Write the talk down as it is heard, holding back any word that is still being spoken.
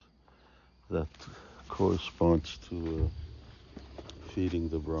that corresponds to feeding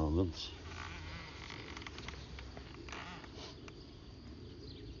the Brahmins.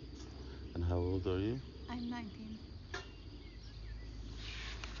 And how old are you? I'm 19.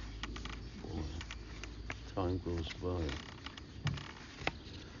 Boy, time goes by.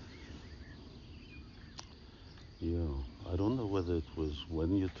 Yeah, I don't know whether it was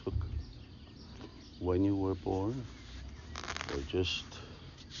when you were born,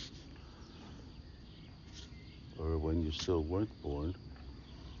 or when you still weren't born.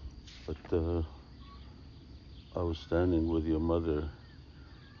 But I was standing with your mother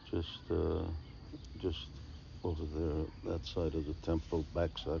just over there, that side of the temple,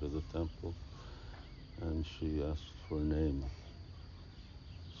 back side of the temple, and she asked for a name.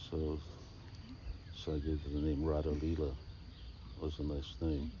 So, so I gave her the name Radha Leela. Was a nice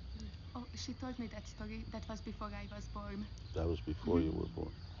name. Oh, she told me that story. That was before I was born. That was before you were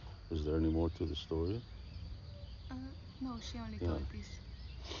born. Is there any more to the story? No, she only told this.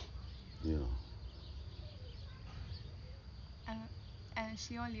 Yeah. And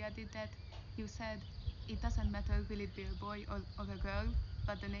she only added that you said it doesn't matter will it be a boy or a girl,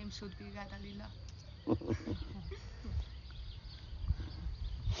 but the name should be Radhalila.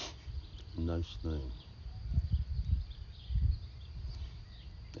 Nice name.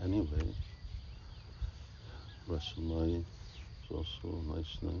 Anyway, Rasamai is also a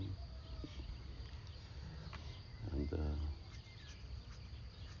nice name. And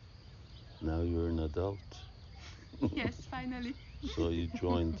now you're an adult. Yes, finally. So you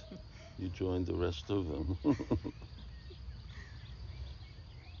joined the rest of them.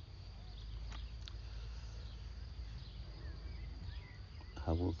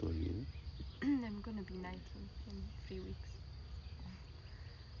 How old are you? I'm gonna be 19 in 3 weeks.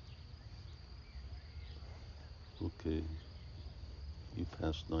 Okay. You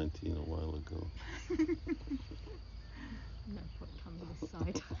passed 19 a while ago. No point coming this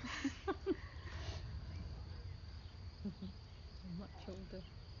side. I'm much older.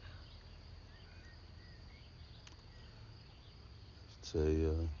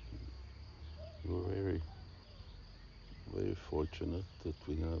 We're very, very fortunate that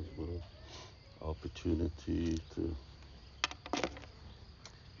we have opportunity to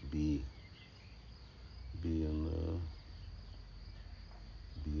be be in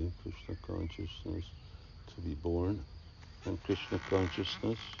Krishna consciousness, to be born in Krishna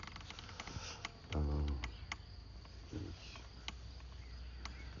consciousness. Uh,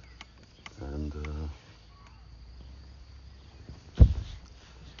 and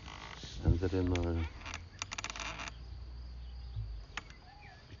that in our,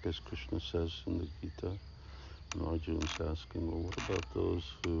 because Krishna says in the Gita, and Arjuna's asking, well, what about those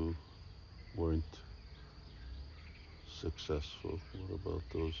who weren't successful? What about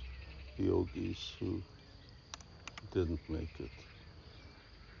those yogis who didn't make it?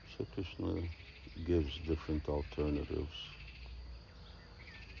 So Krishna gives different alternatives.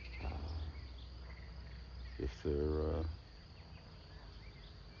 If they're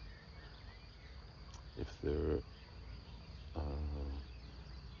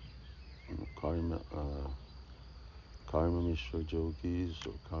karma karma mishra yogis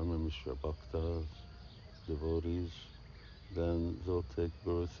or karma mishra bhaktas, devotees, then they'll take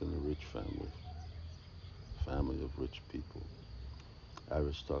birth in a rich family of rich people,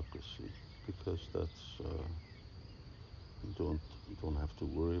 aristocracy, because that's you don't have to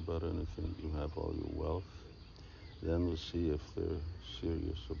worry about anything. You have all your wealth. Then we'll see if they're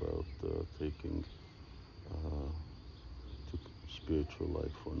serious about taking to spiritual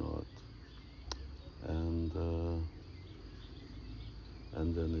life or not.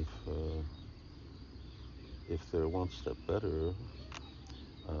 And then if they're one step better,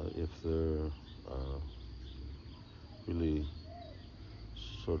 if they're really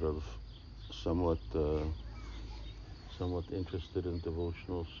sort of somewhat somewhat interested in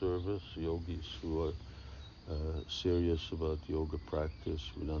devotional service, yogis who are serious about yoga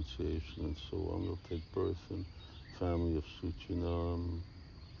practice, renunciation, and so on, they'll take birth in family of Suchinam,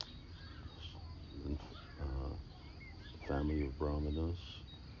 and family of Brahmanas.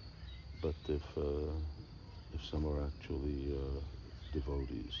 But if some are actually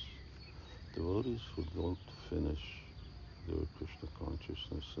devotees who don't finish their Krishna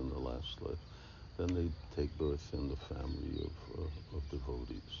consciousness in the last life, then they take birth in the family of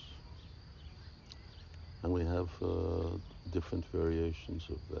devotees. And we have different variations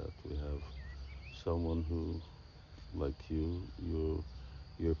of that. We have someone who, like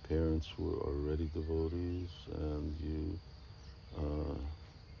your parents were already devotees, and you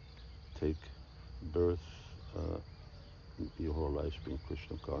take birth your whole life's been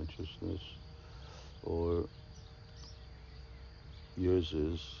Krishna consciousness, or yours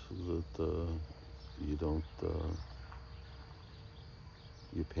is that you don't,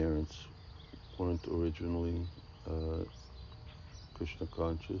 your parents weren't originally uh, Krishna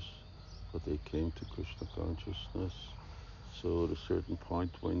conscious, but they came to Krishna consciousness. So at a certain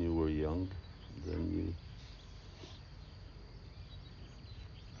point when you were young, then you,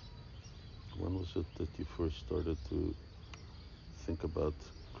 when was it that you first started to think about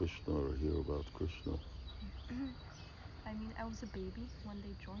Krishna or hear about Krishna? I mean, I was a baby when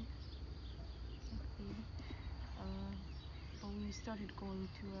they joined, like a baby. But we started going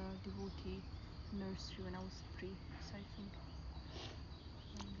to a devotee nursery when I was 3, so I think.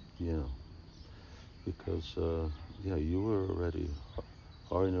 Yeah, because yeah, you were already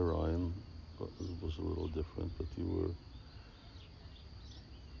Hari Narayan was a little different, but you were.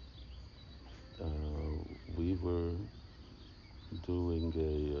 We were doing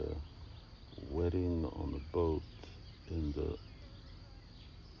a wedding on a boat in the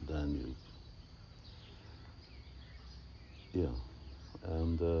Danube. Yeah,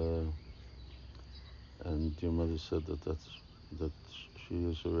 and your mother said that she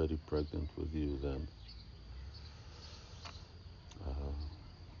is already pregnant with you then. Uh,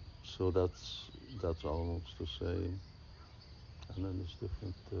 so that's almost the same, and then there's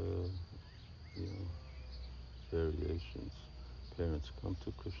different you know variations. Parents come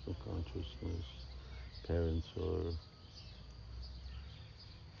to Krishna consciousness. Parents are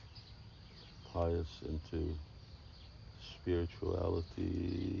pious into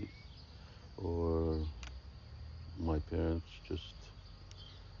spirituality, or my parents just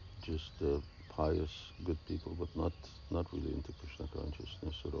pious, good people, but not really into Krishna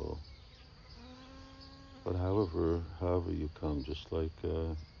consciousness at all. But however you come, just like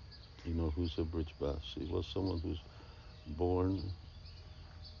who's a Brijbasi? Well, someone who's born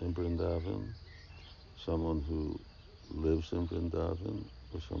in Vrindavan, someone who lives in Vrindavan,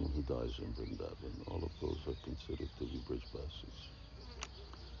 or someone who dies in Vrindavan. All of those are considered to be Brijbasis.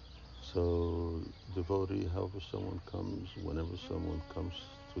 So devotee, however someone comes, whenever someone comes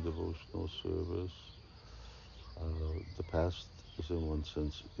to devotional service, the past is in one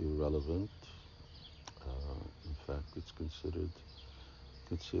sense irrelevant. In fact, it's considered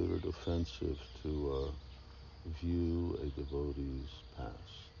offensive to view a devotee's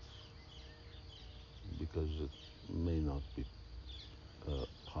past because it may not be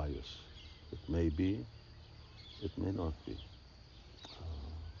pious. It may be, it may not be.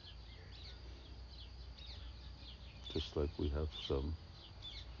 Just like we have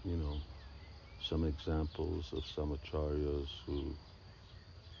you know, some examples of some acharyas who,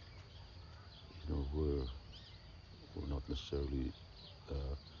 were not necessarily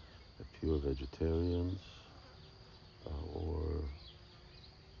pure vegetarians or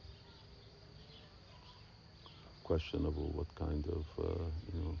questionable what kind of,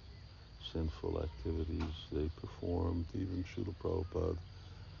 sinful activities they performed. Even Srila Prabhupada,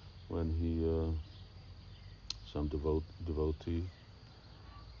 when some devotee,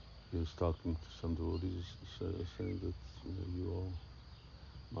 he was talking to some devotees, saying that, you all,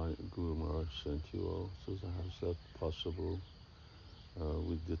 my Guru Maharaj sent you all. Says, how's that possible?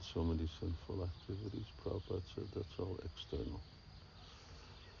 We did so many sinful activities. Prabhupada said that's all external.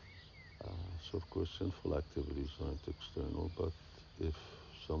 So of course sinful activities aren't external, but if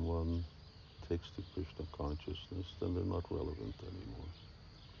someone takes to Krishna consciousness, then they're not relevant anymore.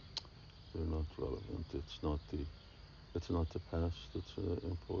 They're not relevant. It's not the past that's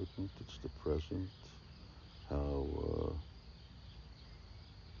important. It's the present. How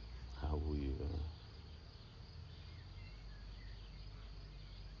we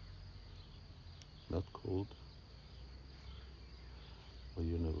not cold. Well,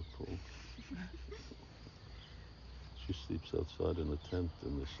 you're never cold. She sleeps outside in a tent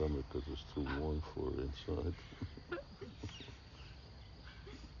in the summer because it's too warm for her inside.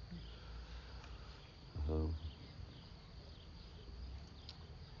 Um,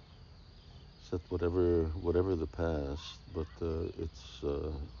 Said whatever the past, but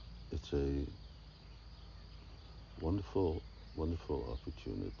it's a wonderful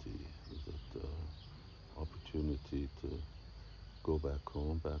opportunity, that opportunity to go back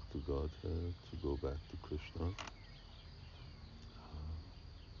home, back to Godhead, to go back to Krishna.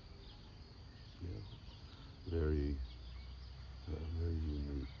 Yeah, very very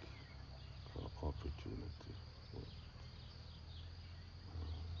unique opportunity.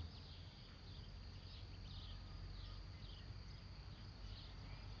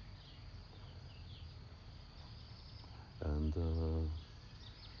 And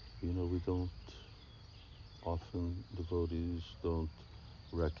we don't often devotees don't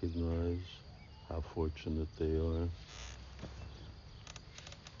recognize how fortunate they are.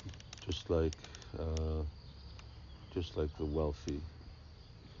 Just like, uh, just like the wealthy.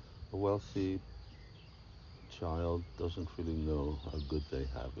 A wealthy child doesn't really know how good they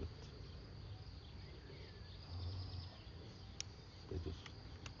have it. They just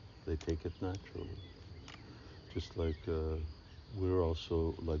they take it naturally. Just like we're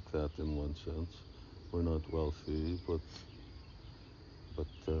also like that in one sense. We're not wealthy, but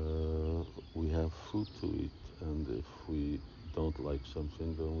we have food to eat, and if we don't like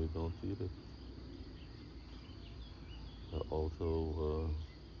something, then we don't eat it. Although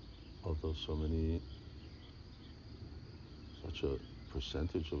such a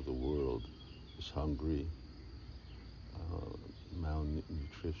percentage of the world is hungry,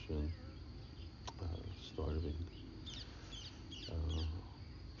 malnutrition, starving, uh,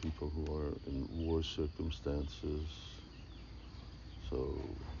 people who are in war circumstances, so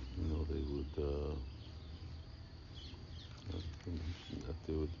they would that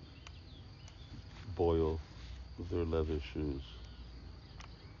they would boil their leather shoes,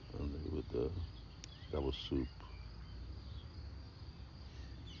 and they would that was soup.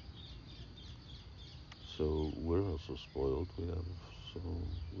 So we're also spoiled. So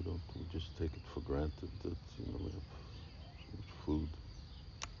we just take it for granted that we have so much food,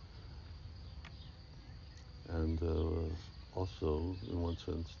 and also in one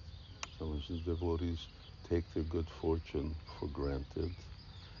sense, sometimes the devotees take their good fortune for granted.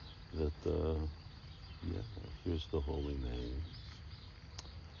 That yeah, here's the holy name.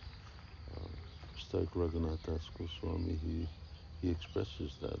 Just like Raghunath Das Goswami, he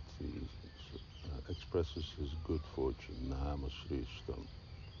expresses that. He expresses his good fortune, Nama Shrishtam.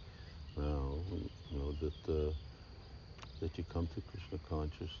 Now, that you come to Krishna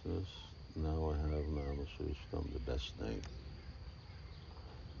consciousness, now I have Nama Shrishtam, the best name.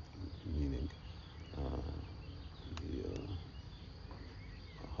 Meaning, the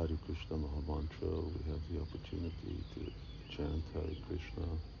Hare Krishna Mahamantra, we have the opportunity to chant Hare Krishna.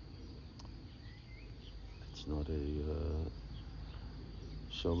 It's not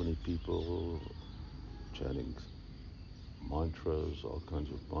so many people chanting mantras, all kinds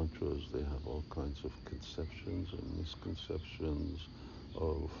of mantras. They have all kinds of conceptions and misconceptions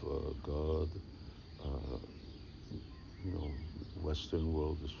of God. Uh, Western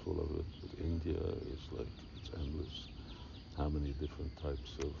world is full of it, but India is like, it's endless. How many different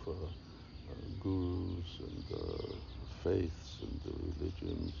types of gurus and faiths and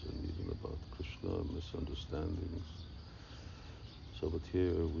religions, and even about Krishna, misunderstandings. So, but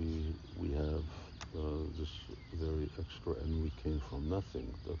here we have this very extra, and we came from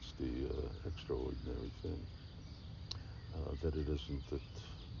nothing. That's the extraordinary thing. That it isn't that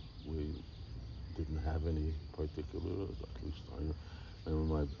we didn't have any particular, at least I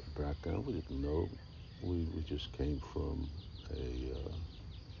remember my background. We didn't know. We just came from a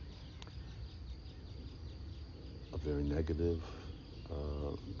very negative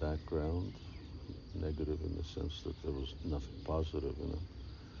background, negative in the sense that there was nothing positive in it.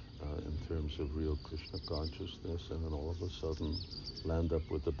 In terms of real Krishna consciousness, and then all of a sudden land up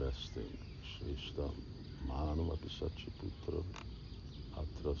with the best thing, Shrishtam, Manamapi Satchiputram,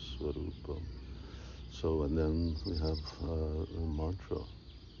 Atra Swarupam. So, and then we have a mantra.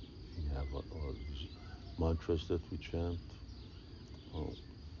 We have all these mantras that we chant. Oh,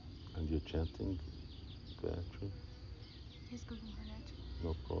 and you're chanting, Gayatri? Yes, Guru Maharaj.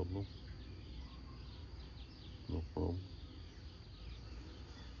 No problem. No problem.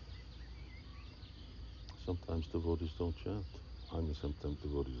 Sometimes devotees don't chant. I mean, sometimes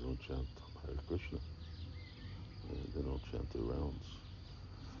devotees don't chant Hare Krishna. They don't chant their rounds.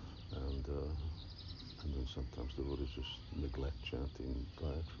 And then sometimes devotees just neglect chanting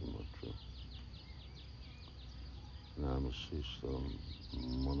Gayatri Mantra. Namasishtam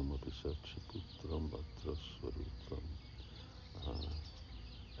Manamapi Satchiputram Bhatra Swarupam.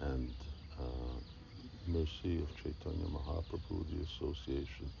 And mercy of Chaitanya Mahaprabhu, the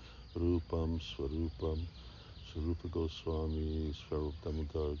association, Rupam, Swarupam, Swarupa Goswami, Swarup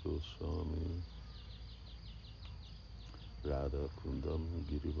Damodar Goswami, Radha Kundam,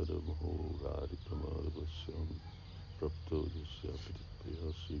 Girivadamaho, Radhikamadavasyam, Prapto Yasya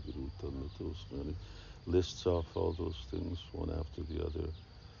Pritipaya, Sri Guru Tanmatosmani. Lists off all those things one after the other.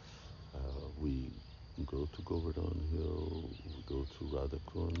 We go to Govardhan Hill, we go to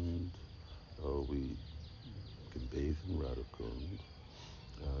Radhakund, we can bathe in Radhakund.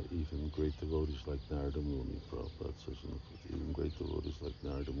 Even great devotees like Narada Muni, Prabhupada says in the book, even great devotees like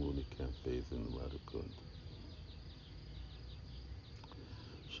Narada Muni can't bathe in Radhakund.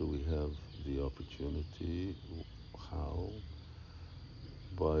 So we have the opportunity, how,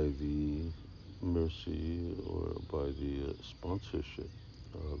 by the mercy or by the sponsorship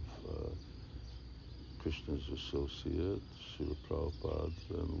of Krishna's associate, Srila Prabhupada,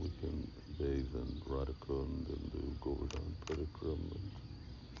 then we can bathe in Radhakund and do Govardhan Parikram. And,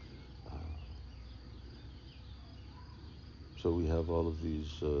 uh, so we have all of these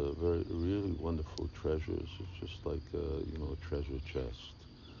very, really wonderful treasures. It's just like, a treasure chest.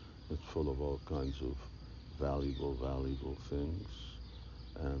 It's full of all kinds of valuable, valuable things.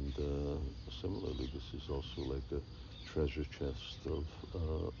 And similarly, this is also like a treasure chest of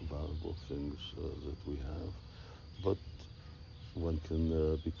valuable things that we have. But one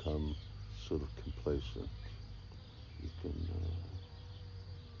can become sort of complacent. You can,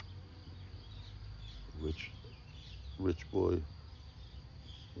 rich, rich boy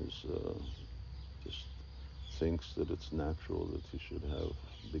is just thinks that it's natural that he should have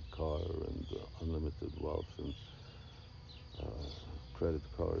big car and unlimited wealth and uh, credit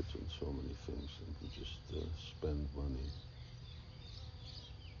cards and so many things, and you just spend money.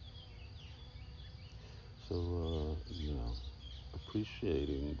 So,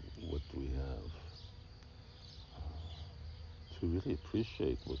 appreciating what we have, to really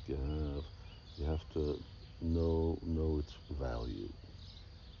appreciate what you have to know its value.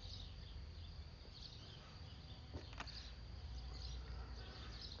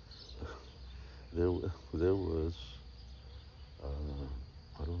 There was,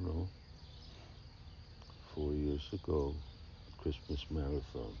 I don't know, 4 years ago, Christmas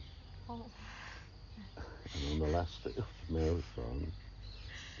marathon, Oh. and on the last day of the marathon,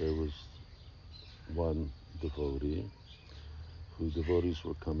 there was one devotee who devotees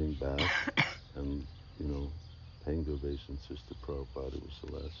were coming back and, you know, paying their obeisances to Prabhupada. It was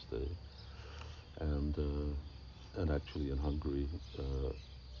the last day. And actually in Hungary,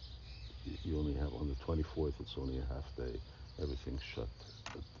 you only have, on the 24th, it's only a half day. Everything's shut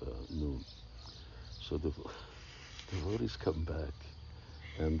at noon. So devotees come back,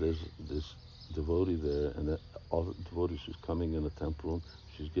 and there's this devotee there, and all the devotees who's coming in the temple room,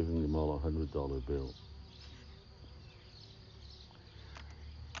 she's giving them all $100 bill.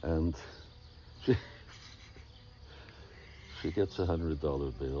 And she, she gets $100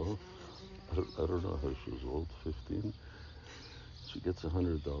 bill. I don't know how she was old, 15. She gets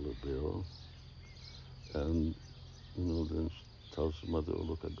 $100 bill, and then she tells her mother, "Oh,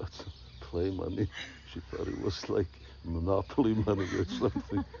 look, I got some play money." She thought it was like Monopoly money or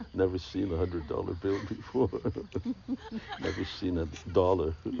something. Never seen $100 bill before. Never seen a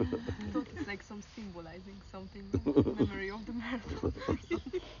dollar. I thought it's like some symbolizing something, memory of the marathon or something.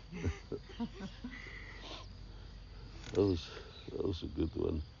 That was that was a good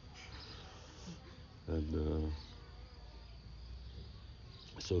one. And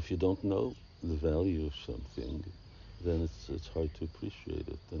so if you don't know the value of something, then it's hard to appreciate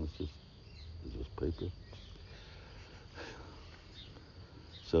it. Then it's just paper.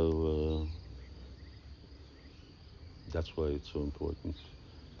 So that's why it's so important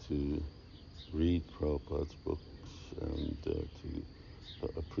to read Prabhupada's books and to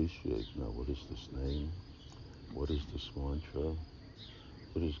appreciate, now, what is this name? What is this mantra?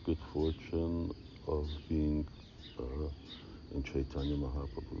 What is good fortune of being in Chaitanya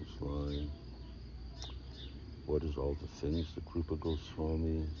Mahaprabhu's line? What is all the things that Krupa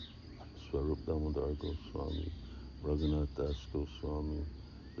Goswami, Swarup Damodar Goswami, Raghunath Das Goswami,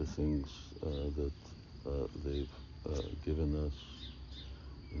 the things that they've given us,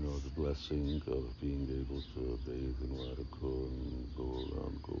 the blessing of being able to bathe in Radhakund, go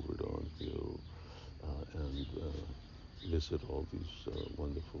around Govardhan Hill, and visit all these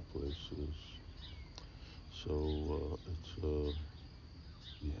wonderful places. So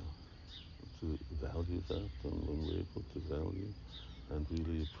yeah, to value that, and when we're able to value and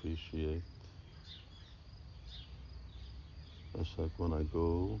really appreciate, it's like when I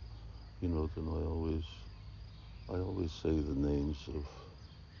go, then I always say the names of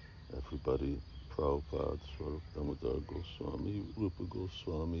everybody: Prabhupada, Swarup Damodar Goswami, Rupa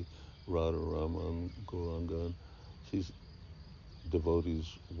Goswami, Radharaman, Gaurangan. These devotees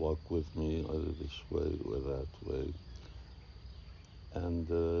walk with me either this way or that way, and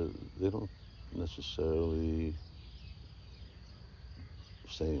they don't necessarily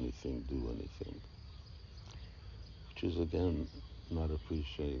say anything, do anything, which is again not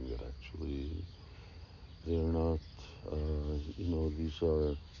appreciating that actually they're not, these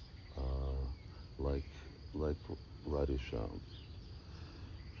are uh, like like Radhesham.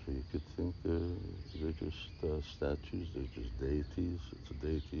 So you could think they're just statues, they're just deities. It's a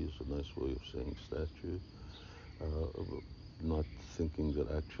deity, it's a nice way of saying statue. Uh, not thinking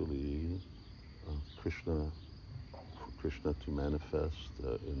that actually uh, Krishna, for Krishna to manifest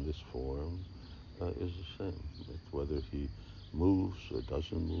in this form is the same. Whether he moves or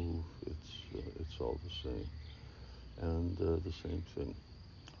doesn't move, it's all the same. And the same thing.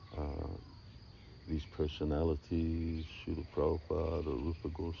 Uh, these personalities, Srila Prabhupada or Rupa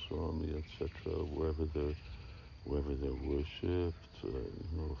Goswami, etc., wherever they're worshipped,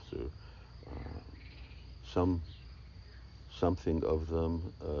 if they're some something of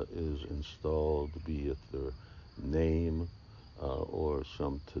them is installed, be it their name or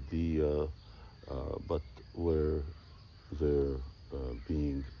some tadiya, but where they're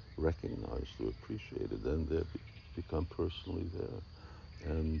being recognized or appreciated, then they become personally there,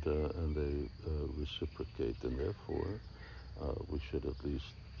 and they reciprocate, and therefore we should at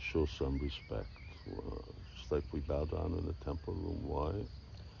least show some respect. Just like we bow down in the temple room. Why?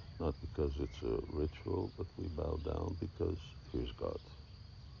 Not because it's a ritual, but we bow down because here's God.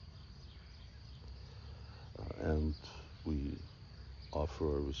 And we offer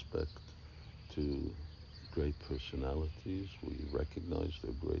our respect to great personalities. We recognize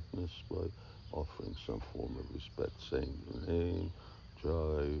their greatness by offering some form of respect, saying their name,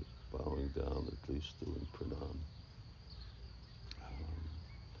 jai, bowing down, at least doing pranam.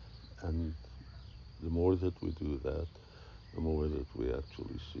 And the more that we do that, the more that we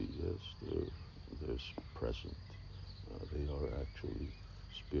actually see, yes, they're present. They are actually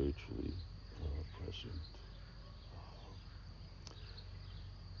spiritually present.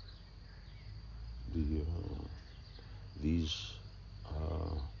 The these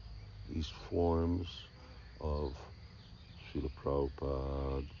uh, these forms of Srila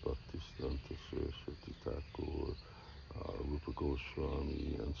Prabhupada, Bhaktisiddhanta Saraswati Thakur, Rupa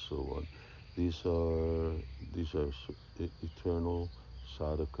Goswami, and so on. These are eternal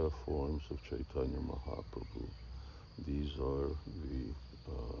sadhaka forms of Chaitanya Mahaprabhu. These are the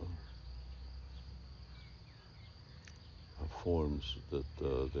forms that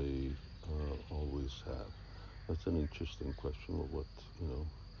they always have. That's an interesting question. Well, what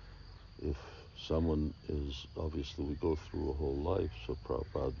if someone is obviously we go through a whole life. So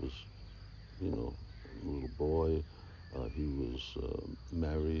Prabhupada was a little boy. He was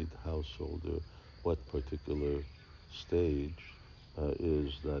married, householder. What particular stage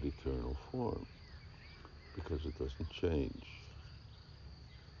is that eternal form? Because it doesn't change.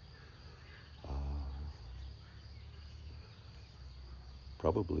 Uh,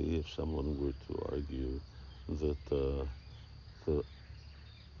 Probably, if someone were to argue that the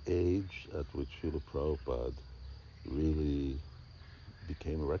age at which Srila Prabhupada really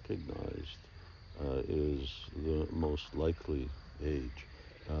became recognized is the most likely age,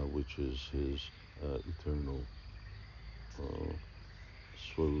 which is his eternal uh,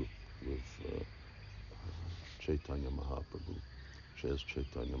 swarup with Chaitanya Mahaprabhu, as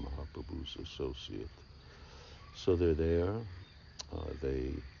Chaitanya Mahaprabhu's associate. So they're there.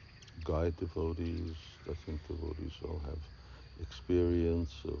 They guide devotees. I think devotees all have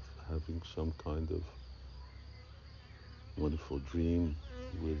experience of having some kind of wonderful dream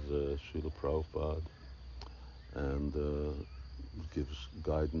with Srila Prabhupada, and gives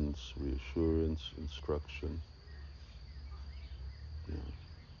guidance, reassurance, instruction. Yeah,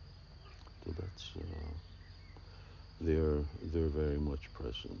 so they're very much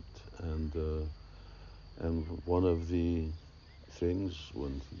present, and one of the things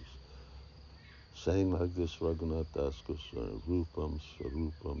when he's saying like this, Raghunath Das Goswami, Rupam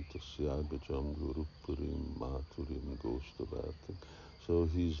Swarupam Tasyagajam Guru Purim Maturim Goshtavatim. So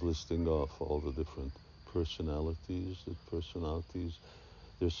he's listing off all the different personalities. The personalities,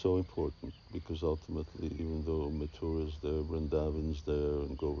 they're so important because ultimately, even though Mathura's there, Vrindavan's there,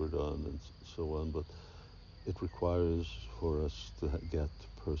 and Govardhan and so on, but it requires for us to get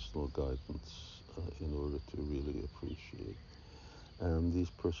personal guidance in order to really appreciate. And these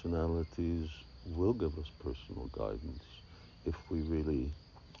personalities will give us personal guidance if we really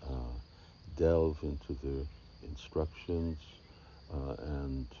uh, delve into their instructions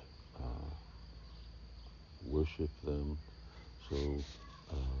and uh, worship them. So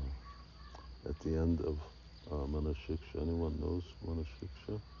at the end of Manashiksha, anyone knows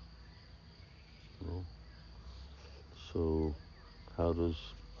Manashiksha? No? So how does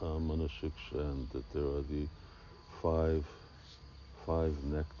Manashiksha end? That there are the five five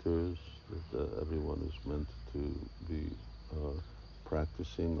nectars that everyone is meant to be uh,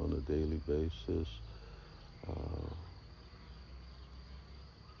 practicing on a daily basis. Uh,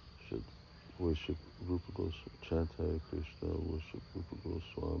 should worship Rupa Goswami, chant Hare Krishna, worship Rupa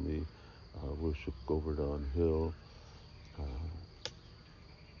Goswami, worship Govardhan Hill. Uh,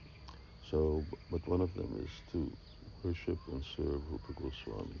 but one of them is to worship and serve Rupa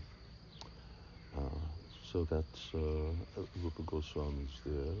Goswami. Uh, so that's Rupa Goswami's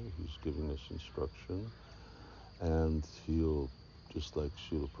there. He's giving us instruction, and he'll, just like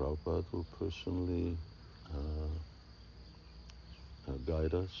Srila Prabhupada, will personally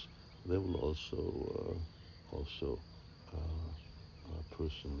guide us. They will also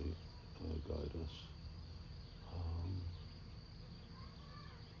personally guide us. Um,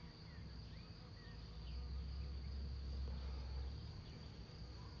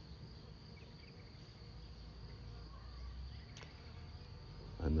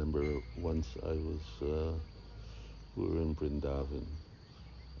 I remember once we were in Vrindavan,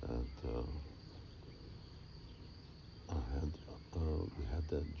 and we had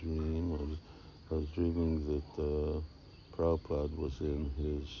that dream. I was dreaming that Prabhupada was in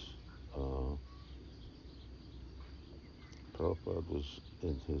his, uh, Prabhupada was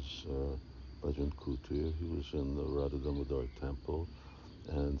in his Bhajan Kutir. He was in the Radha Damodar temple,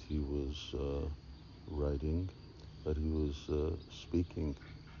 and he was writing, but he was speaking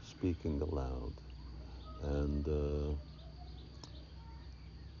aloud, and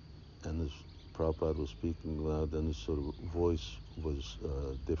and as Prabhupada was speaking aloud, and his sort of voice was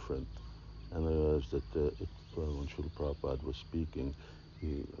different, and I realized that when Srila Prabhupada was speaking,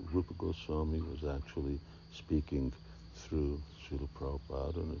 Rupa Goswami was actually speaking through Srila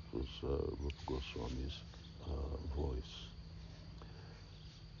Prabhupada, and it was Rupa Goswami's voice.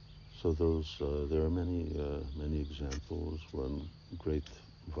 So there are many examples when great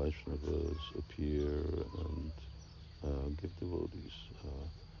Vaishnavas appear and give devotees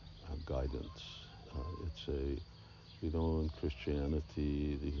guidance. It's in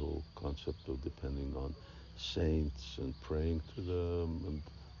Christianity, the whole concept of depending on saints and praying to them and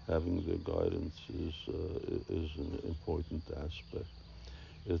having their guidance is an important aspect.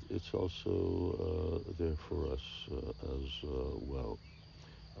 It's also there for us as well.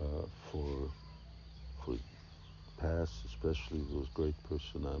 For past, especially those great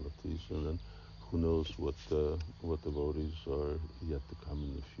personalities, and then who knows what devotees are yet to come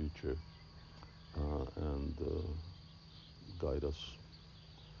in the future and guide us.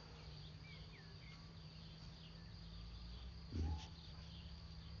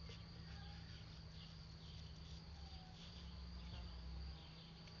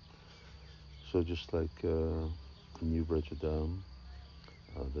 So just like New Brajadam,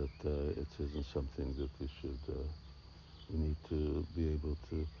 that it isn't something that we need to be able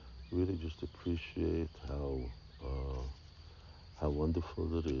to really just appreciate uh, how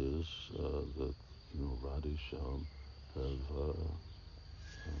wonderful it is that Radhe Shyam have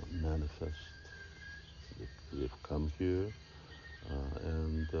manifest. They've come here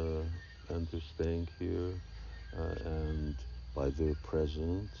and they're staying here, and by their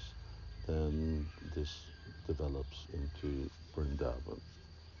presence, then this develops into Vrindavan.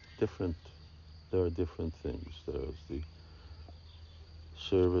 Different, there are different things. There's the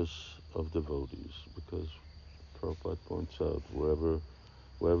service of devotees, because Prabhupada points out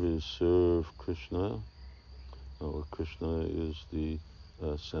wherever you serve Krishna, or Krishna is the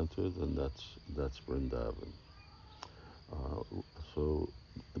center, then that's Vrindavan. So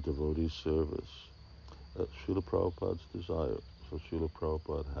devotee service. Srila Prabhupada's desire. So Srila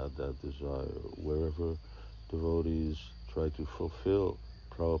Prabhupada had that desire. Wherever devotees try to fulfill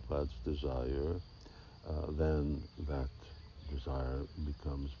Prabhupada's desire, then that desire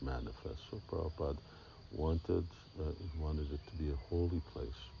becomes manifest. So Prabhupada wanted, wanted it to be a holy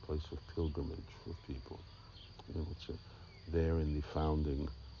place of pilgrimage for people. It's there in the founding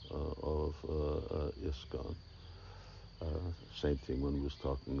of ISKCON. Same thing when he was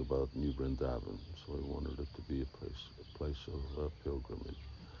talking about New Vrindavan. So he wanted it to be a place of pilgrimage.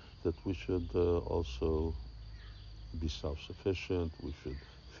 That we should also be self-sufficient. We should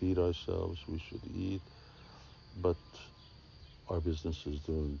feed ourselves. We should eat. But our business is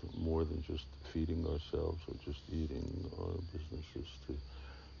doing more than just feeding ourselves or just eating. Our business is to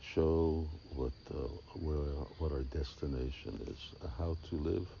show what our destination is, how to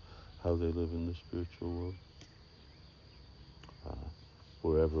live, how they live in the spiritual world. Uh,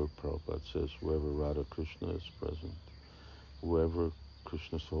 Wherever Prabhupada says, wherever Radha Krishna is present, wherever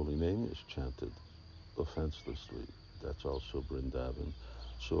Krishna's holy name is chanted offenselessly, that's also Vrindavan.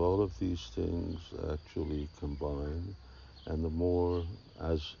 So all of these things actually combine, and the more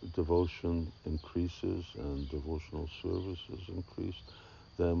as devotion increases and devotional services increase,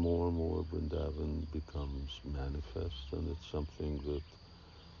 then more and more Vrindavan becomes manifest, and it's something that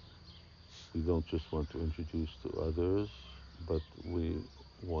we don't just want to introduce to others, but we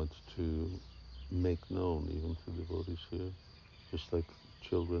want to make known even to devotees here. Just like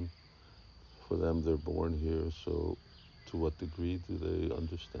children, for them they're born here, so to what degree do they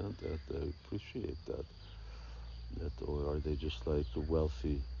understand that? They appreciate that? Or are they just like the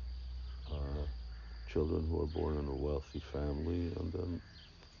wealthy uh, children who are born in a wealthy family, and then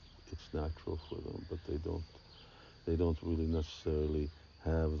it's natural for them, but they don't really necessarily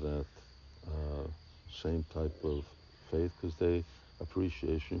have that uh, same type of faith because they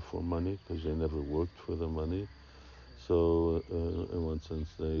appreciation for money because they never worked for the money. So in one sense,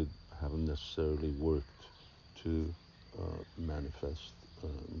 they haven't necessarily worked to manifest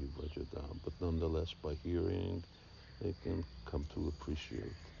New Vajradham, but nonetheless, by hearing, they can come to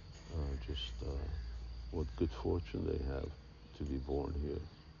appreciate just what good fortune they have to be born here.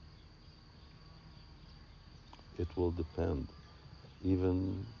 It will depend.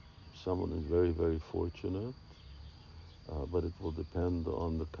 Even someone is very, very fortunate, but it will depend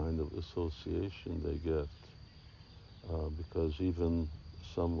on the kind of association they get. Because even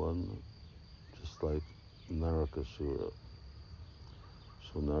someone just like Narakasura,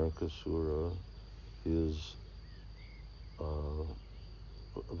 so Narakasura is uh,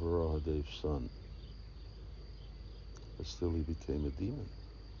 Varahadev's son, but still he became a demon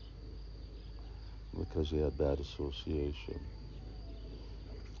because he had bad association.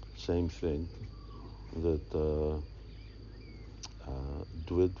 Same thing that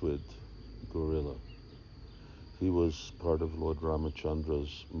Dwidwid gorilla. He was part of Lord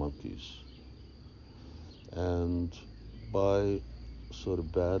Ramachandra's monkeys. And by sort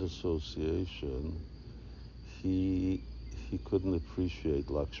of bad association, he he couldn't appreciate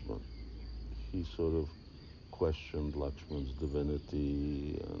Lakshman. He sort of questioned Lakshman's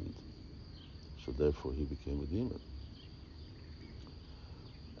divinity, and so therefore he became a demon.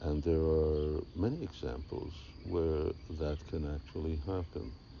 And there are many examples where that can actually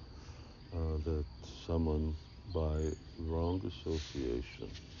happen. That someone by wrong association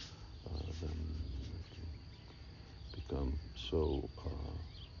then become so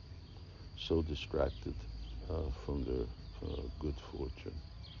distracted from their good fortune.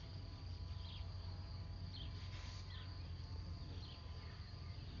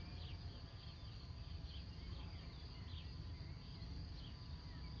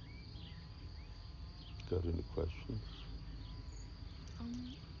 Got any questions?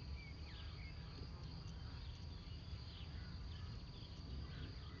 Um,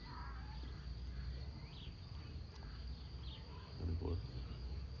 Anyone?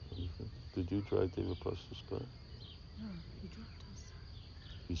 Anything? Did you drive David Pasta's car? No, he dropped us.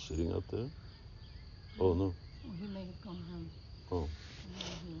 He's sitting out there? Oh No. no. Oh, he may have gone home. Oh, And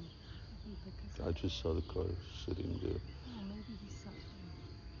then he'll pick us I up. just saw the car sitting there. Oh, maybe he sat there.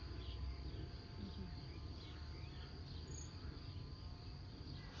 Maybe.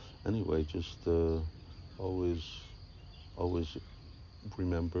 Anyway, just always, always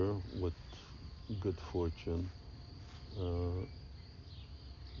remember what good fortune uh,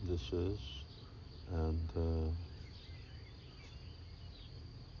 this is, and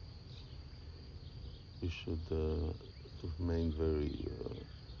you should remain very,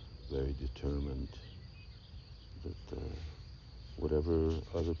 very determined that whatever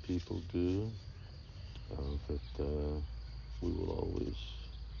other people do, that we will always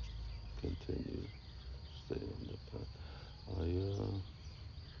continue, stay on the path.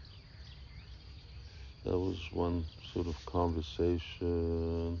 That was one sort of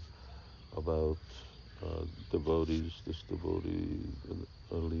conversation about devotees, this devotee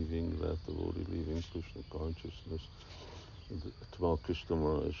leaving, that devotee leaving Krishna consciousness. Tamal Krishna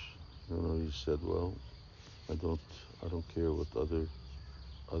Maharaj, he said, well, I don't, I don't care what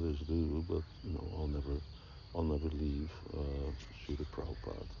others do, but I'll never leave Srila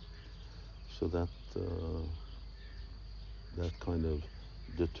Prabhupada. So that kind of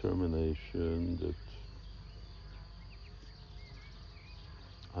determination, that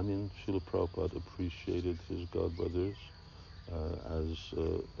I mean, Srila Prabhupada appreciated his godbrothers as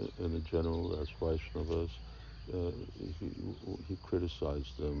in a general as Vaishnavas. Uh, he, he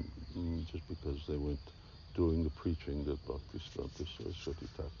criticized them just because they weren't doing the preaching that Bhaktisiddhanta Saraswati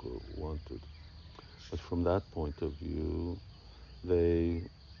Thakur wanted. But from that point of view, they,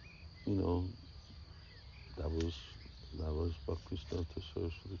 you know, that was that was Bhaktisiddhanta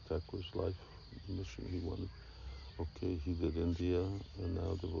Saraswati Thakur's life mission. He wanted, okay, he did India, and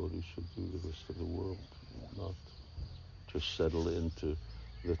now devotees should do the rest of the world, not just settle into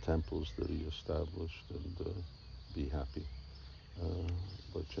the temples that he established and be happy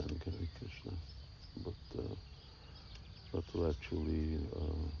by chanting Hare Krishna, but to actually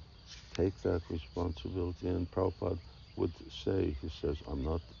take that responsibility. And Prabhupada would say, he says, I'm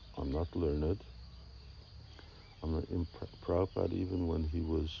not learned. I'm not in Prabhupada, even when he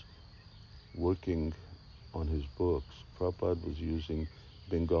was working on his books, Prabhupada was using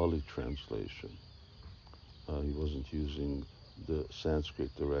Bengali translation. He wasn't using the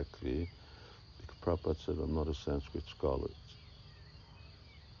Sanskrit directly, because Prabhupada said, I'm not a Sanskrit scholar.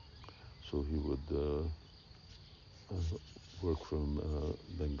 So he would work from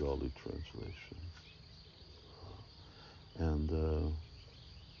Bengali translation. And,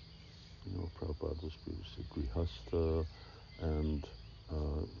 Prabhupada was previously Grihastha and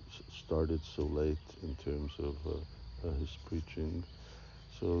started so late in terms of his preaching.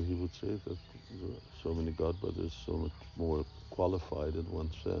 So he would say that so many godbrothers so much more qualified in one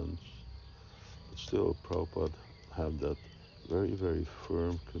sense. But still, Prabhupada had that very, very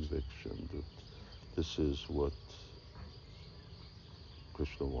firm conviction that this is what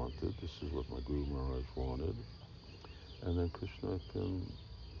Krishna wanted, this is what my Guru Maharaj wanted, and then Krishna can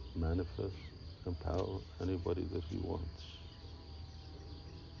manifest, empower anybody that he wants,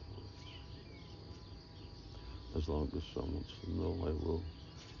 as long as someone says, no, I will.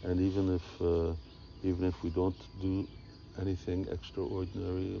 And even if we don't do anything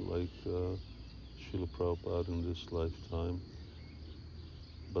extraordinary like Srila Prabhupada in this lifetime,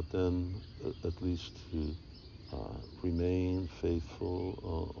 but then at least to remain faithful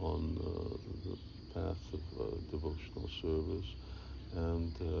on the path of devotional service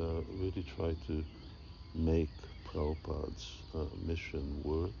and really try to make Prabhupada's mission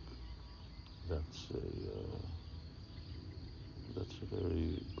work. That's a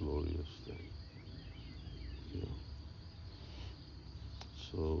very glorious thing. Yeah.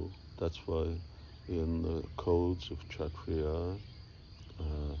 So that's why in the codes of Kshatriya,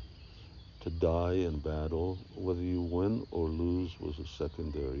 to die in battle, whether you win or lose, was a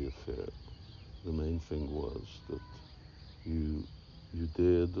secondary affair. The main thing was that you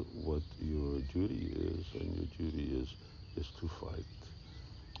did what your duty is, and your duty is to fight.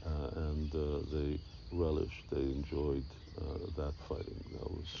 And they relished, they enjoyed that fighting. That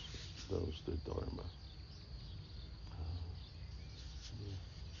was their dharma. Yeah.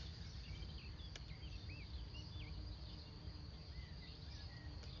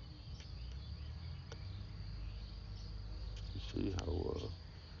 You see how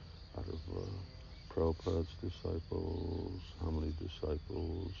out of Prabhupada's disciples, how many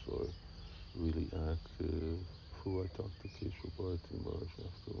disciples are really active? Who I talked to Keshav Bharati Maharaj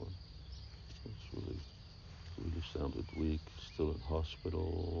after one. It's really sounded weak, still in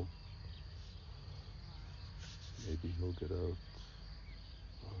hospital. Maybe he'll get out.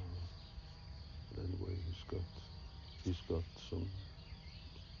 But anyway, he's got some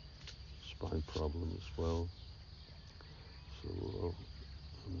spine problem as well. So we're all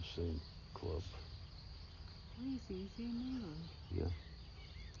in the same club. Where is he? Is he in Nairobi? Yeah,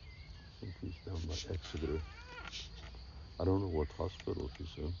 I think he's down by Exeter. I don't know what hospital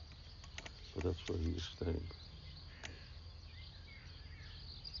he's in, but that's where he was staying.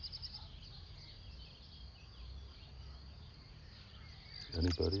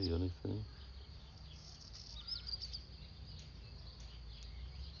 Anybody, anything?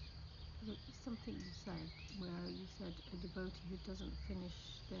 Look, something you said where you said a devotee who doesn't finish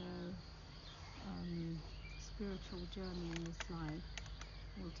their spiritual journey in this life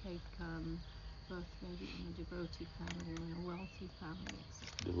will take birth maybe in a devotee family or in a wealthy family, etc.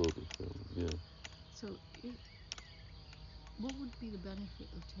 Devoted family, yeah. So, what would be the benefit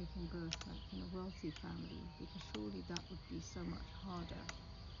of taking birth like in a wealthy family? Because surely that would be so much harder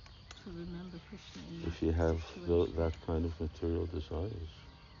to remember Krishna in that If you have situation. that kind of material desires,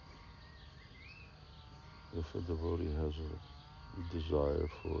 if a devotee has a desire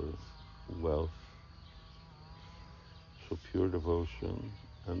for wealth, so pure devotion,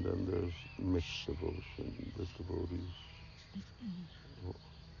 and then there's mixed devotion. The devotees,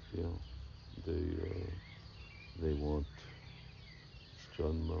 you know, they want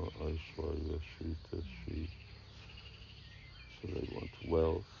Janma, Aishwarya, Shrita, Shri, so they want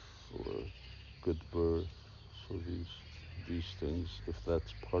wealth or good birth. So these things, if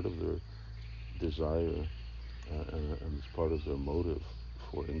that's part of their desire and it's part of their motive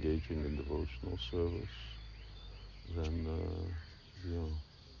for engaging in devotional service, then you know.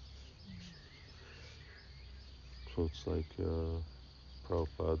 So it's like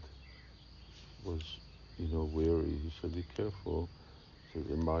Prabhupada was, wary. He said, "Be careful." He said,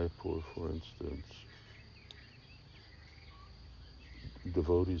 in Mayapur, for instance,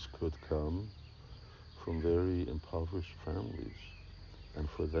 devotees could come from very impoverished families, and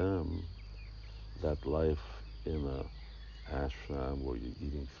for them, that life in a ashram where you're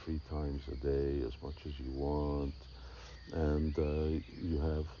eating 3 times a day as much as you want, and you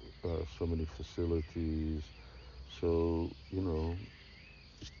have so many facilities. So,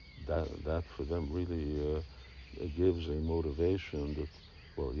 that for them really it gives a motivation that,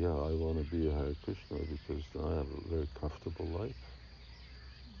 well, yeah, I want to be a Hare Krishna because then I have a very comfortable life.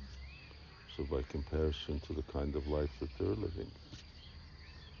 So by comparison to the kind of life that they're living.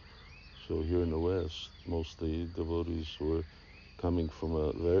 So here in the West, mostly devotees were coming from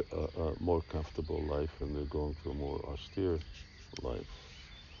a more comfortable life and they're going to a more austere life.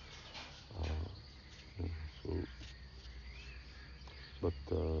 Uh, yeah, so, but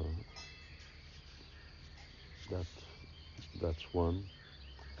that that's one.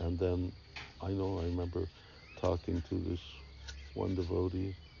 And then I remember talking to this one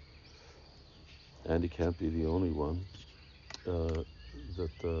devotee, and he can't be the only one, uh,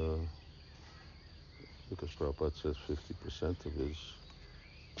 that because Prabhupada says 50% of his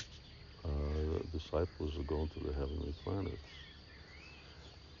disciples are going to the heavenly planets.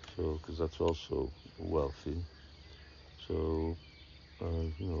 So, because that's also wealthy. So,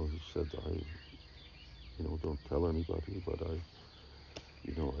 he said, don't tell anybody, but I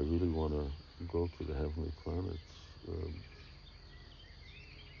really want to go to the heavenly planets. Um,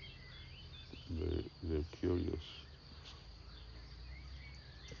 they're curious.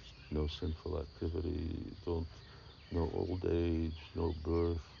 No sinful activity. Don't No old age, no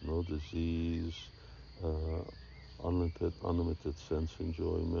birth, no disease, uh, unlimited sense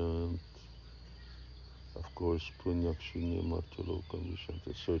enjoyment. Of course, punyakshinya martyalokam vishanti.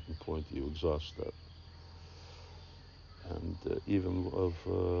 At a certain point, you exhaust that. And even of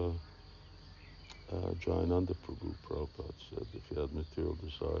Jayananda Prabhu, Prabhupada said, if you had material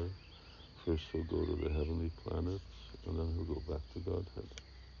desire, first he'll go to the heavenly planets, and then he'll go back to Godhead.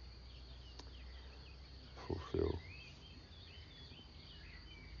 Fulfill.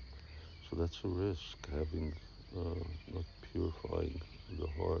 So that's a risk, having not purifying the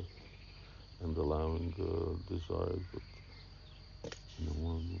heart and allowing desires, but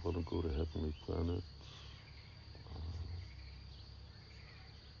one want to go to heavenly planets.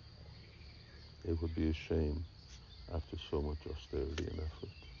 It would be a shame after so much austerity and effort.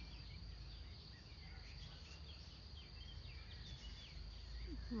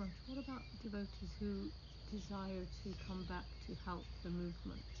 Raj, what about devotees who desire to come back to help the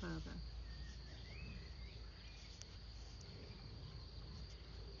movement further?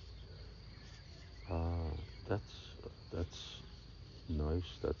 Uh, that's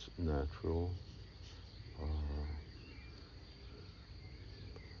nice. That's natural. Uh,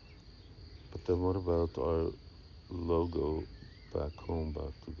 but then what about our logo, back home,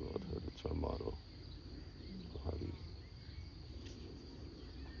 back to Godhead? It's our motto. So how do you?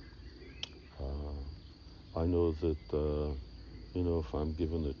 I know that if I'm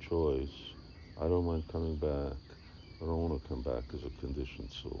given a choice, I don't mind coming back. I don't want to come back as a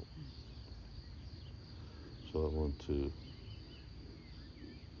conditioned soul. So I want to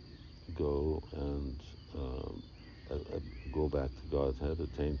go and um, go back to Godhead,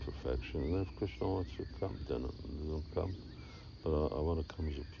 attain perfection. And if Krishna wants to come, then he'll come. But I want to come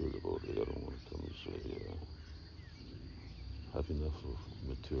as a pure devotee. I don't want to come as have enough of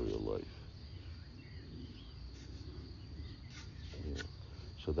material life. Yeah.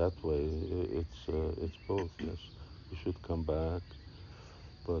 So that way, it's both. Yes, we should come back,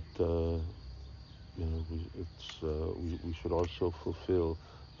 but we should also fulfill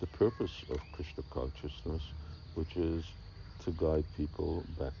the purpose of Krishna consciousness, which is to guide people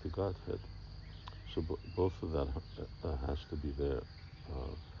back to Godhead. So both of that has to be there.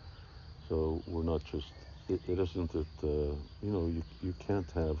 Uh, so we're not just. It isn't that you can't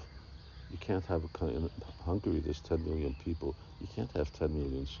have a kind. In Hungary, there's 10 million people. You can't have 10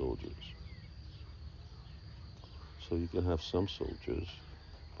 million soldiers. So you can have some soldiers,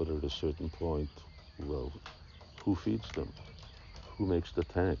 but at a certain point, well, who feeds them? Who makes the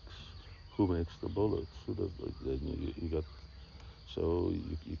tanks? Who makes the bullets? Who does? Then you got. So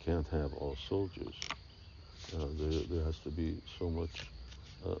you can't have all soldiers. There has to be so much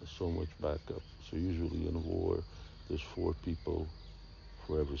backup. So usually in a war, there's 4 people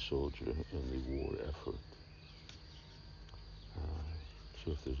for every soldier in the war effort.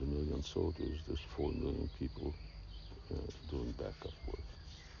 So if there's 1 million soldiers, there's 4 million people doing backup work.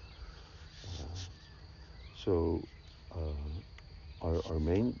 So our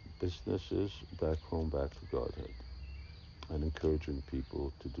main business is back home, back to Godhead, and encouraging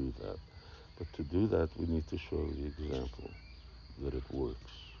people to do that. But to do that, we need to show the example that it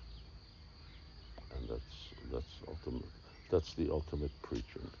works, and that's ultimate. That's the ultimate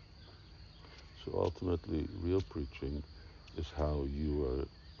preaching. So ultimately, real preaching is how you are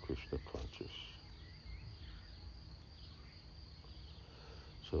Krishna conscious.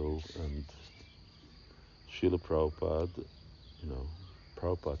 So, and Srila Prabhupada, you know,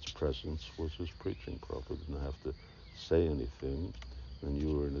 Prabhupada's presence was his preaching. Prabhupada didn't have to say anything. When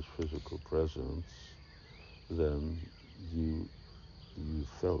you were in his physical presence, then you you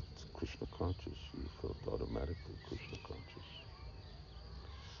felt Krishna conscious. You felt automatically Krishna conscious.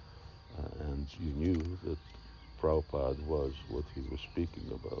 And you knew that Prabhupada was what he was speaking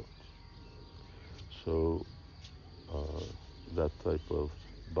about. So that type of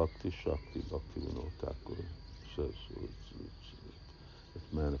bhakti shakti, Bhakti Vinod Thakur says, so it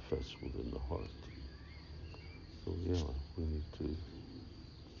manifests within the heart. So yeah, we need to,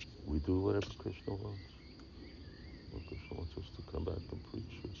 we do whatever Krishna wants. When Krishna wants us to come back and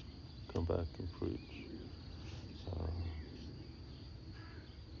preach, we come back and preach. Uh,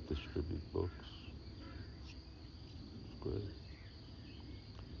 distribute books. It's great.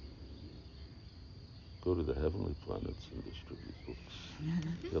 Go to the heavenly planets and distribute books.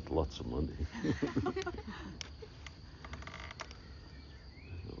 Get lots of money.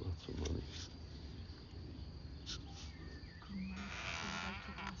 Lots of money. Guru Maharaj, I would like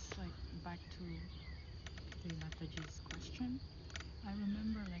to ask, like, back to the Mataji's question. I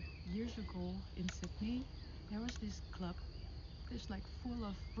remember, like, years ago in Sydney, there was this club. It's like full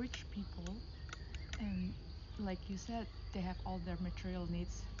of rich people, and like you said, they have all their material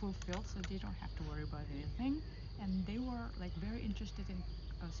needs fulfilled, so they don't have to worry about anything. And they were like very interested in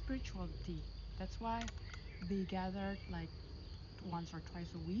spirituality. That's why they gathered like once or twice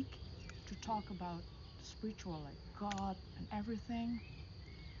a week to talk about spiritual, like God and everything.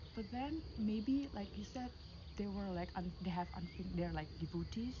 But then maybe, like you said, they were like they're like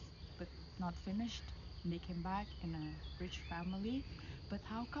devotees, but not finished. And they came back in a rich family. But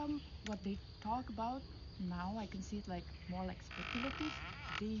how come what they talk about now, I can see it like more like speculative.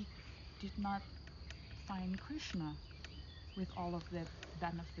 They did not find Krishna with all of the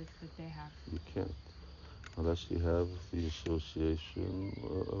benefits that they have. You can't. Unless you have the association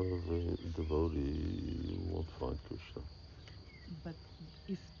of a devotee, you won't find Krishna. But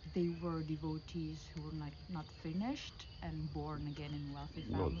if they were devotees who were like not finished and born again in wealthy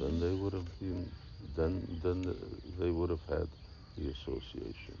No, family. then they would have been, then they would have had the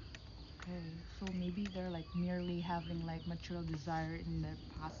association. Okay, so maybe they're like merely having like material desire in their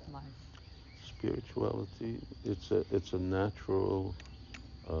past life. Spirituality, it's a natural.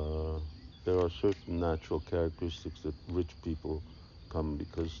 Uh, there are certain natural characteristics that rich people come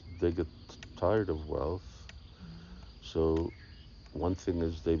because they get tired of wealth. So one thing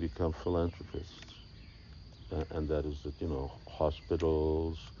is they become philanthropists, and that is that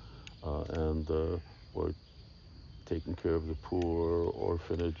hospitals and or taking care of the poor,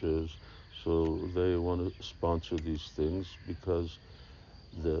 orphanages. So they want to sponsor these things because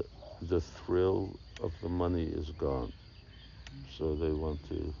the the thrill of the money is gone. So they want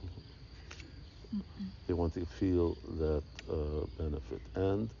to feel that benefit,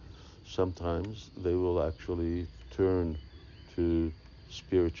 and sometimes they will actually turn to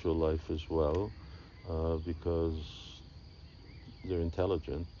spiritual life as well because they're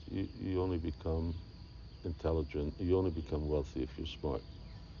intelligent. You only become intelligent. You only become wealthy if you're smart.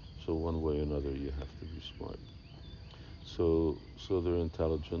 So one way or another, you have to be smart. So they're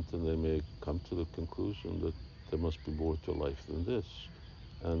intelligent, and they may come to the conclusion that there must be more to life than this,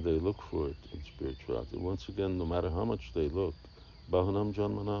 and they look for it in spirituality. Once again, no matter how much they look, Bahanam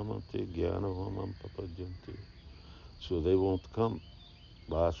Janmanamante Jnanavamam Papadyanti. So they won't come.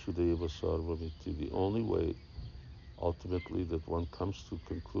 Vasudeva Sarvamiti. The only way, ultimately, that one comes to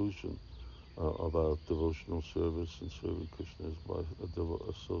conclusion about devotional service and serving Krishna is by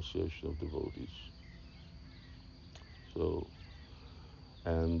association of devotees. So,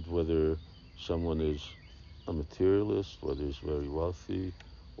 and whether someone is a materialist, whether he's very wealthy,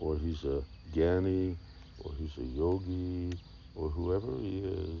 or he's a jnani, or he's a yogi, or whoever he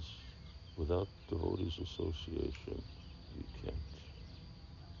is, without devotees association, you can't.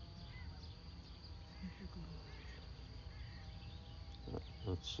 Thank you,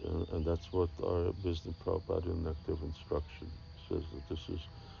 Guru. And that's what our wisdom Prabhupada in Nectar of Instruction says, that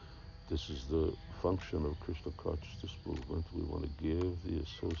this is the function of Krishna consciousness movement. We want to give the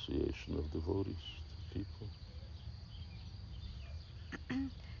association of devotees to people.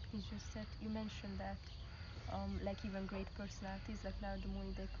 It's just that you mentioned that like even great personalities like Narada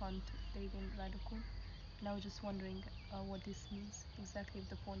Muni, they can't bathe in Radhakund. And I was just wondering what this means exactly if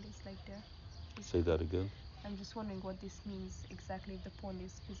the pond is like there. Say that again. I'm just wondering what this means exactly if the pond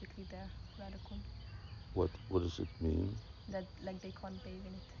is physically there, Radhakund. What does it mean? That like they can't bathe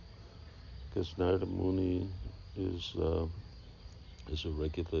in it. Because Narada Muni is is a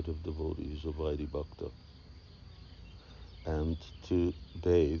regulative devotee, he's a Vaidhi Bhakta. And to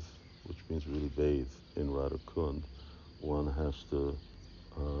bathe, which means really bathe in Radha Kund, one has to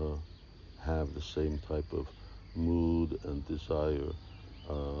uh, have the same type of mood and desire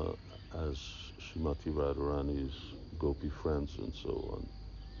uh, as Srimati Radharani's gopi friends and so on.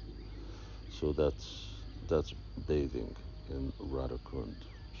 So that's bathing in Radhakund.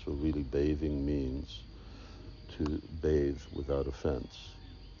 So really, bathing means to bathe without offense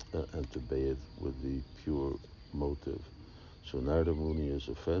and to bathe with the pure motive. So Narada Muni is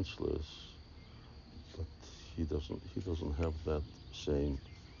offenseless, but he doesn't have that same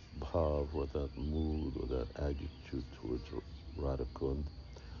bhav or that mood or that attitude towards Radhakund,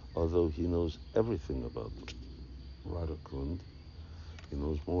 although he knows everything about Radhakund. He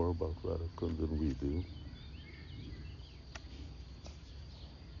knows more about Radhakund than we do.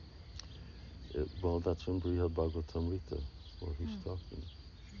 Well, that's in Brihad Bhagavatamrita where he's talking.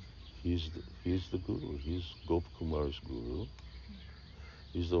 He's the guru. He's Gopkumar's guru.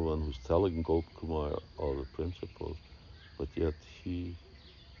 He's the one who's telling Gopkumar all the principles, but yet he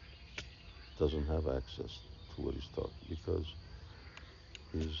doesn't have access to what he's talking because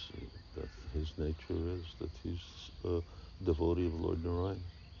he's that his nature is that he's a devotee of Lord Narayan.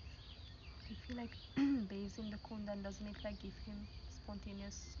 If you like bathe in the kund, then doesn't it like give him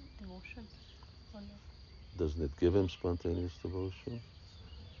spontaneous devotion? Or no? Doesn't it give him spontaneous devotion?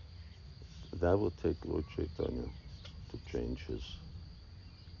 That would take Lord Chaitanya to change his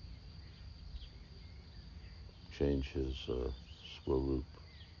swarup.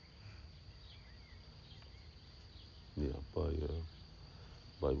 Yeah,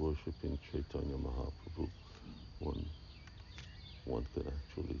 by worshiping Chaitanya Mahaprabhu, one one can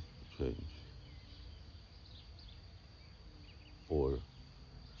actually change, or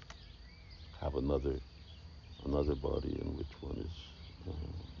have another body in which one is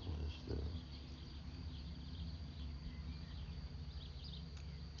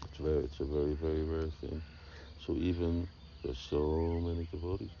there. It's a very very rare thing. So even there's so many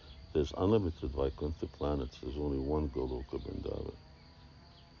devotees. There's unlimited Vaikuntha planets. There's only one Goloka Vrindavan,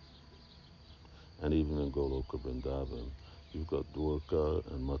 and even in Goloka Vrindavan, you've got Dwarka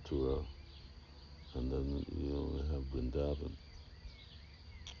and Mathura, and then you only have Vrindavan.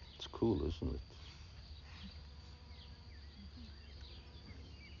 It's cool, isn't it?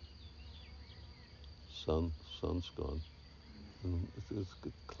 Sun, sun's gone, and it's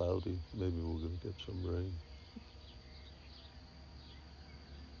cloudy. Maybe we're gonna get some rain.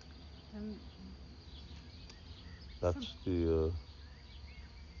 Um, That's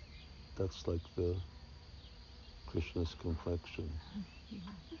that's like the Krishna's complexion,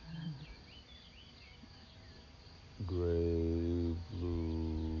 gray,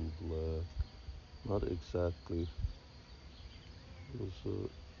 blue, black. Not exactly. There's a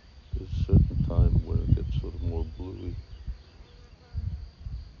certain time where it gets sort of more bluey.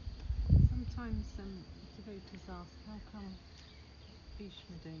 sometimes devotees ask how come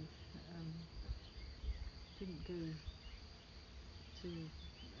Bhishma Dev didn't go to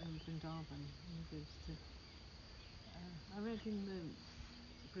Vrindavan and he goes to. I read in the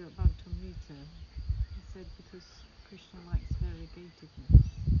Bhagavatamrita, he said because Krishna likes variegatedness.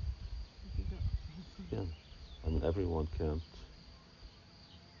 Have you got anything? Yeah, I mean everyone can't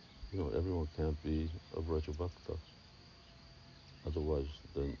be a Vraja Bhakta. Otherwise,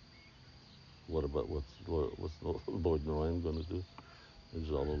 then what's Lord Narayan going to do?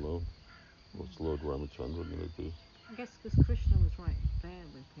 He's all alone. What's Lord Ramachandra going to do? I guess because Krishna was right there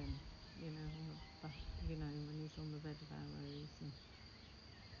with him, when he's on the bed of arrows and.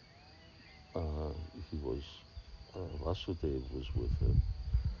 He was Vasudev was with him,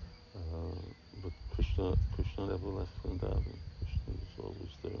 but Krishna never left Vrindavan. Krishna was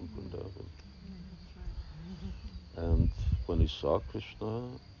always there in Vrindavan. Yeah, that's right. And when he saw Krishna,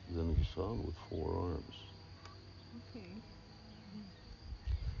 then he saw him with four arms. Okay.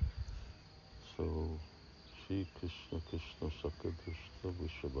 So, Shri Krishna Krishna Sakadrishta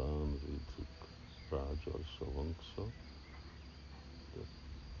Vishabhan Vidhuk Raja Savangsa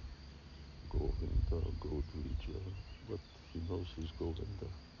Govinda Godvija, but he knows he's Govinda,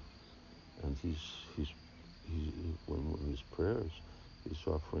 and when his prayers, he's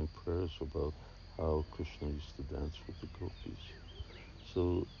offering prayers about how Krishna used to dance with the gopis.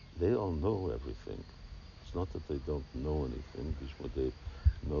 So they all know everything. It's not that they don't know anything. Bhishmadev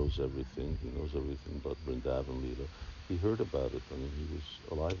knows everything. He knows everything about Vrindavan Leela. He heard about it. I mean, he was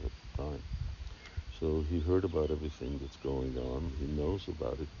alive at the time. So he heard about everything that's going on. He knows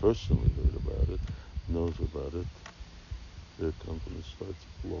about it, personally heard about it, knows about it. Their company starts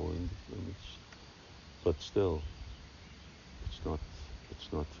blowing, but still, it's not,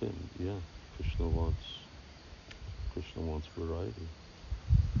 it's not him. Yeah, Krishna wants, Krishna wants variety. Are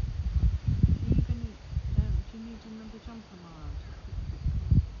you going to, do you need another jumper, Maharaj?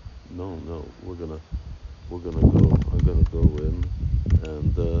 No, we're gonna go. I'm gonna go in,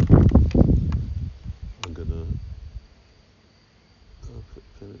 and I'm gonna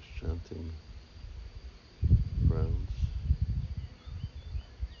finish chanting rounds.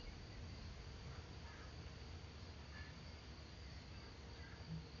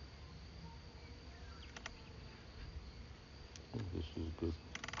 Oh, this is good.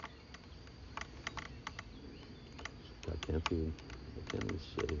 I can't even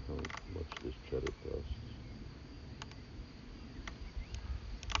say how much this cheddar costs.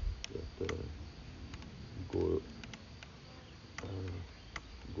 That Gore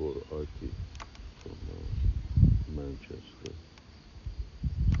Gore Arti from Manchester.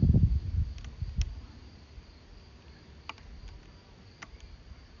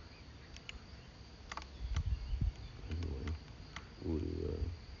 Anyway,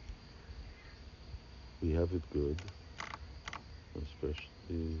 we have it good, especially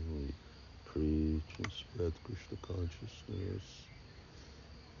we preach and spread Krishna consciousness.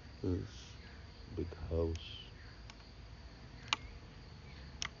 This big house.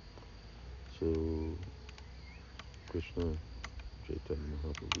 So Krishna Chaitanya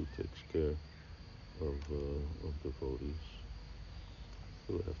Mahaprabhu takes care of devotees.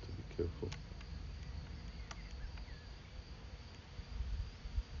 So we have to be careful.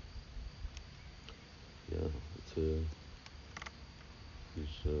 Yeah, it's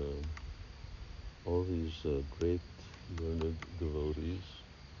these all these great learned devotees,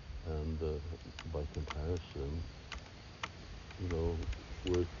 and by comparison,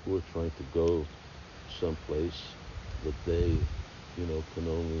 we're trying to go someplace that they, can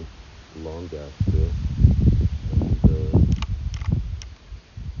only long after, and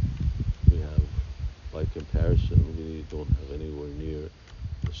we have, by comparison, we don't have anywhere near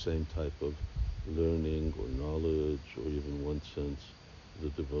the same type of learning or knowledge, or even one sense, the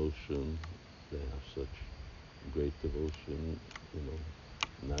devotion. They have such great devotion,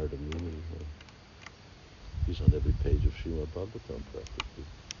 Narada Muni. He's on every page of Srimad Bhagavatam practically.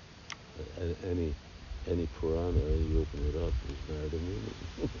 Any Purana, you open it up, there's Narada Muni.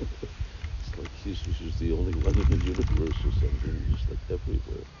 It's like he's just the only one in the universe or something, just like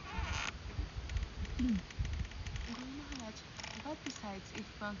everywhere. Guru Maharaj, what decides if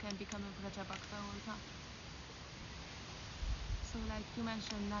one can become a Vraja Bhakta or not? So like you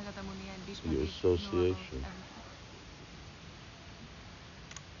mentioned Narada Muni and Bhishma, Your they know about association. everything.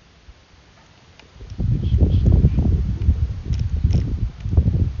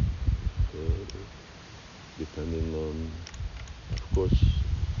 Depending on, of course,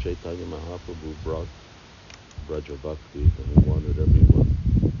 Chaitanya Mahaprabhu brought Braja Bhakti, and he wanted everyone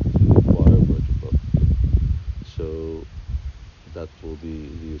to acquire Braja Bhakti. So that will be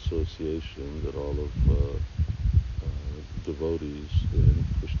the association that all of devotees in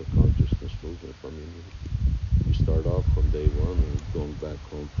Krishna consciousness movement. I mean, we start off from day one and going back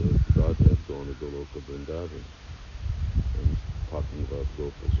home to Radha, going to Goloka Vrindavan, and talking about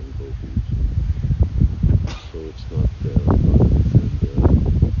gopas and gopis. So it's not anything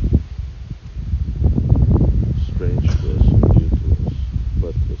strange to us and new to us,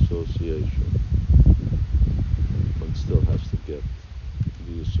 but association. One still has to get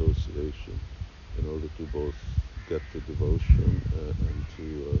the association in order to both get the devotion and to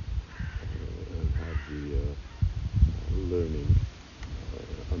and have the learning,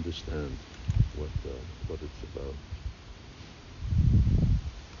 understand what it's about.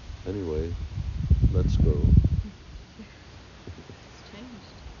 Anyway, let's go. It's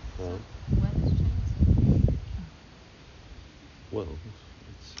changed. Huh? When it's changed. Well,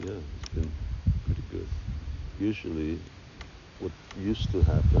 it's been pretty good. Usually, what used to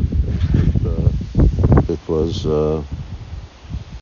happen is that it was